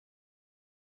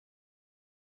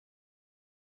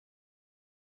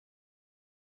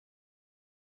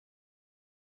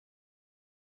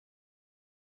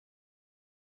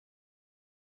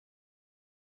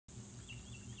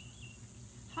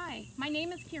Hi, my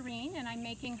name is Karreen and I'm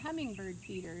making hummingbird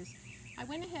feeders. I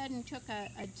went ahead and took a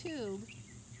tube,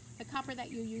 the copper that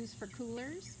you use for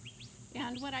coolers,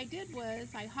 and what I did was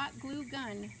I hot glue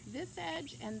gun this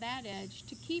edge and that edge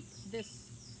to keep this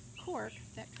cork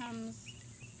that comes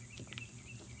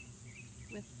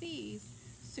with these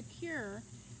secure.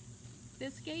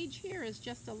 This gauge here is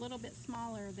just a little bit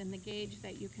smaller than the gauge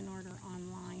that you can order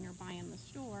online or buy in the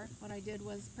store. What I did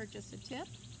was purchase a tip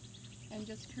and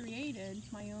just created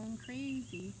my own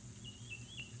crazy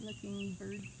looking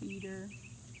bird feeder.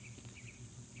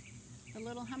 The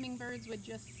little hummingbirds would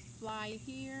just fly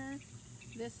here.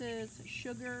 This is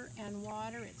sugar and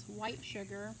water. It's white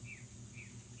sugar.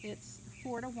 It's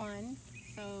 4-to-1,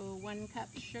 so 1 cup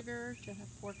sugar to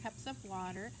 4 cups of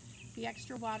water. The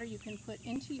extra water you can put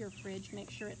into your fridge.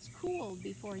 Make sure it's cooled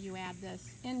before you add this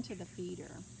into the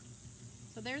feeder.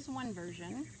 So there's one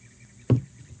version.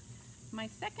 My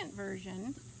second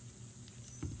version,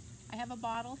 I have a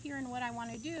bottle here, and what I want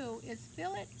to do is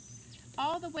fill it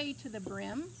all the way to the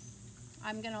brim.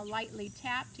 I'm going to lightly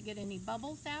tap to get any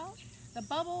bubbles out. The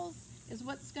bubbles is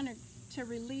what's going to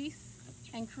release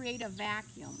and create a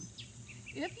vacuum.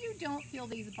 If you don't fill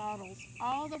these bottles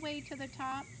all the way to the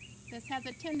top, this has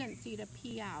a tendency to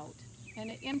pee out, and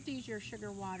it empties your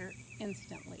sugar water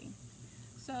instantly.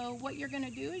 So what you're going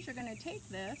to do is you're going to take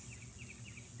this,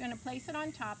 you're going to place it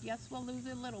on top. Yes, we'll lose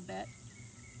a little bit,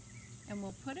 and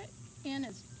we'll put it in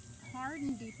as hard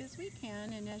and deep as we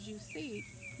can, and as you see,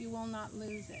 you will not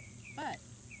lose it. But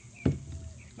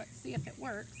let's see if it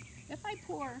works. If I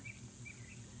pour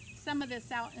some of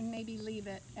this out and maybe leave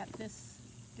it at this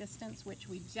distance, which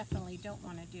we definitely don't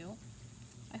want to do,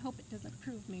 I hope it doesn't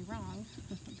prove me wrong,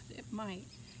 but it might.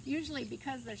 Usually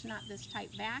because there's not this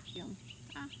tight vacuum,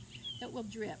 it will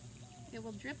drip. It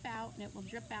will drip out, and it will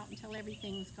drip out until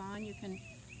everything's gone. You can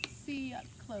see up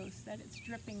close that it's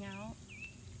dripping out.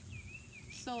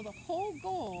 So the whole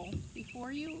goal,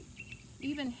 before you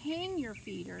even hang your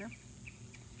feeder,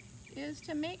 is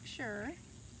to make sure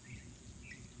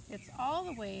it's all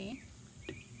the way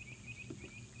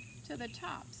to the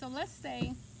top. So let's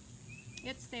say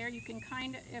it's there. You can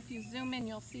kind of, if you zoom in,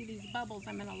 you'll see these bubbles.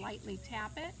 I'm going to lightly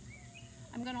tap it.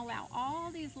 I'm going to allow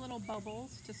all these little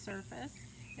bubbles to surface.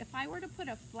 If I were to put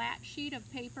a flat sheet of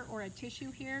paper or a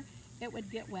tissue here, it would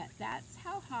get wet. That's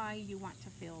how high you want to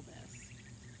fill this.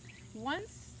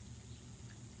 Once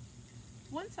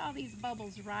all these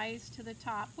bubbles rise to the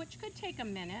top, which could take a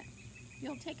minute,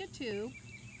 you'll take a tube,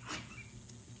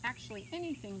 actually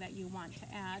anything that you want to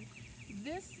add.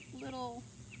 This little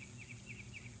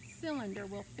cylinder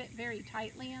will fit very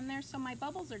tightly in there, so my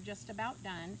bubbles are just about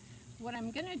done. What I'm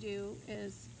going to do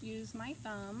is use my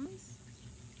thumbs.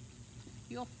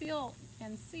 You'll feel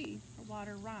and see the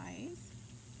water rise.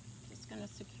 Just going to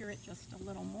secure it just a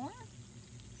little more.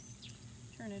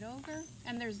 Turn it over,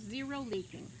 and there's zero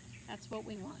leaking. That's what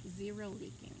we want, zero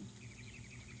leaking.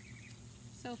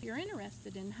 So if you're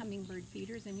interested in hummingbird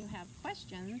feeders and you have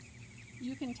questions,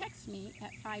 you can text me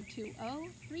at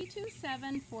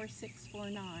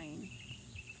 520-327-4649.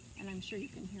 And I'm sure you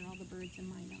can hear all the birds in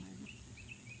my yard.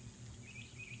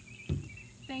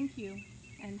 Thank you,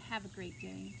 and have a great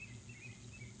day.